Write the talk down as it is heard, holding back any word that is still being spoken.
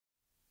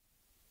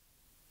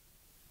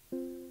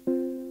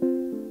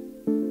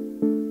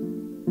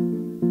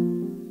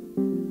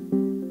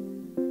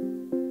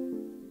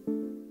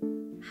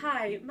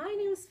Hi, my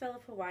name is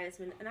Phillippa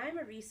Wiseman and I'm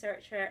a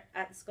researcher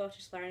at the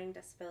Scottish Learning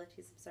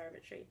Disabilities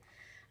Observatory.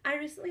 I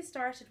recently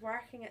started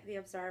working at the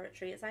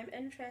Observatory as I'm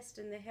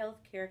interested in the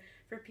healthcare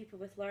for people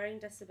with learning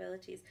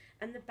disabilities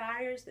and the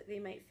barriers that they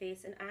might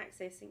face in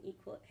accessing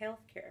equal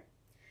healthcare.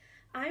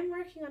 I'm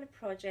working on a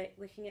project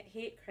looking at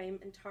hate crime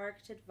and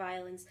targeted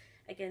violence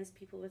against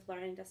people with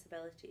learning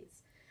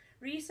disabilities.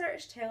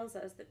 Research tells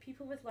us that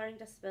people with learning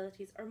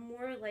disabilities are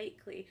more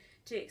likely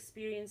to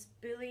experience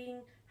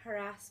bullying,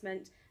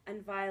 harassment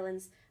and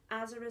violence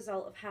as a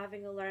result of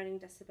having a learning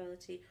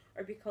disability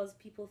or because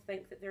people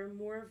think that they're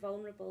more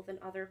vulnerable than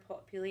other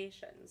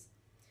populations.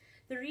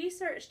 The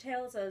research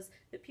tells us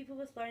that people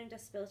with learning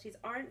disabilities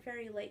aren't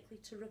very likely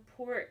to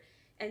report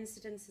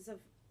incidences of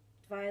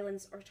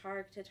violence or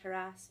targeted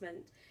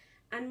harassment,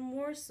 and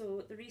more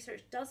so, the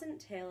research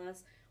doesn't tell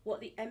us what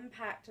the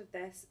impact of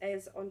this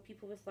is on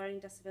people with learning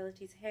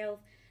disabilities' health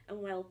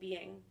and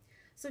well-being.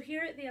 So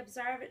here at the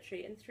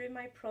Observatory and through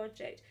my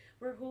project,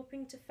 we're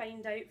hoping to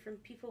find out from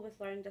people with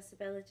learning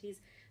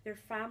disabilities, their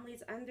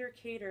families and their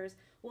carers,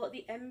 what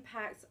the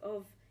impacts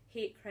of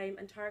hate crime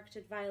and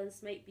targeted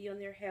violence might be on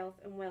their health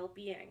and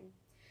well-being.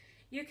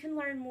 You can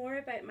learn more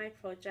about my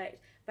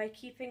project by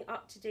keeping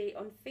up to date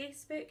on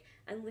Facebook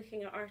and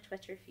looking at our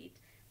Twitter feed.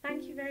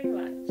 Thank you very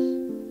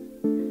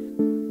much.